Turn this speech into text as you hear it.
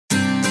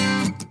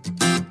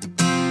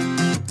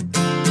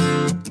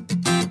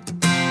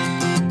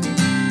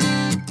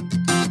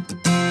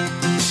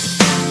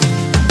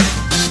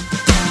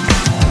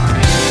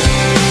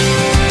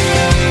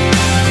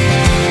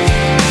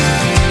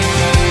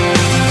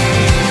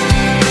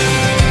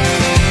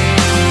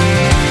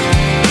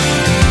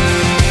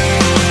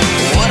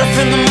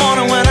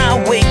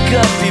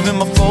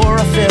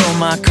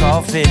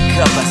coffee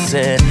cup, I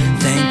said,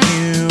 thank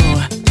you,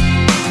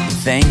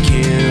 thank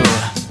you.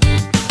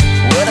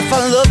 What if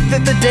I looked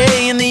at the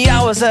day and the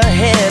hours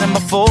ahead, and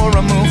before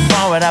I moved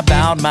forward I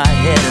bowed my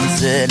head and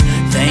said,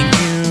 thank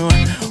you,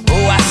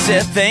 oh I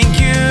said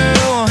thank you.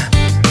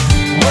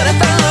 What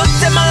if I looked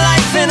at my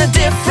life in a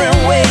different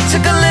way,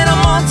 took a little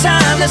more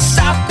time to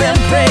stop and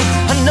pray?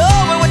 I know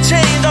it would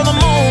change all the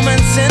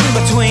moments in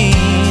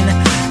between.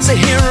 So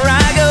here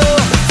I go.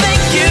 Thank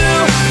you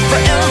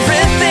for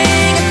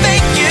everything, and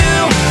thank you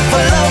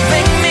for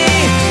loving me.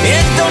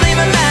 It don't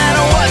even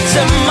matter what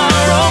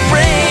tomorrow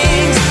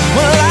brings.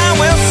 Well, I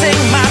will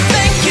sing my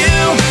thank you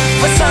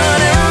for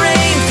sun and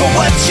rain, for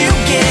what you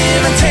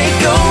give and take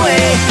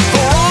away,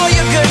 for all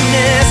your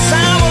goodness.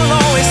 I will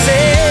always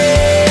say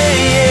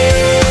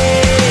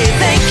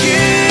thank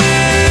you.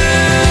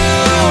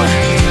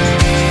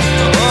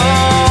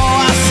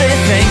 Oh, I say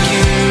thank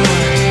you.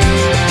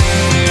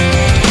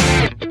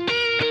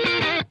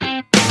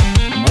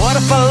 What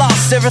if I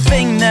lost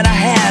everything that I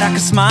had? I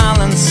could smile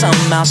and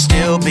somehow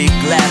still be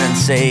glad and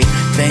say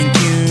thank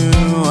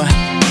you,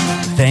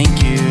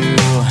 thank you.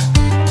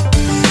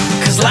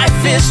 Cause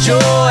life is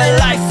joy,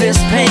 life is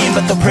pain,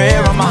 but the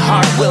prayer on my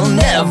heart will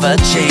never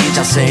change.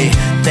 I say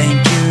thank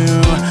you,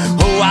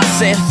 oh I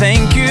say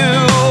thank you.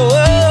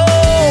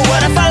 Oh,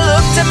 what if I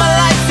looked at my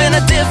life in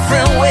a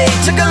different way,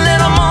 took a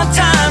little more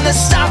time to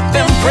stop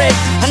and pray?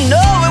 I know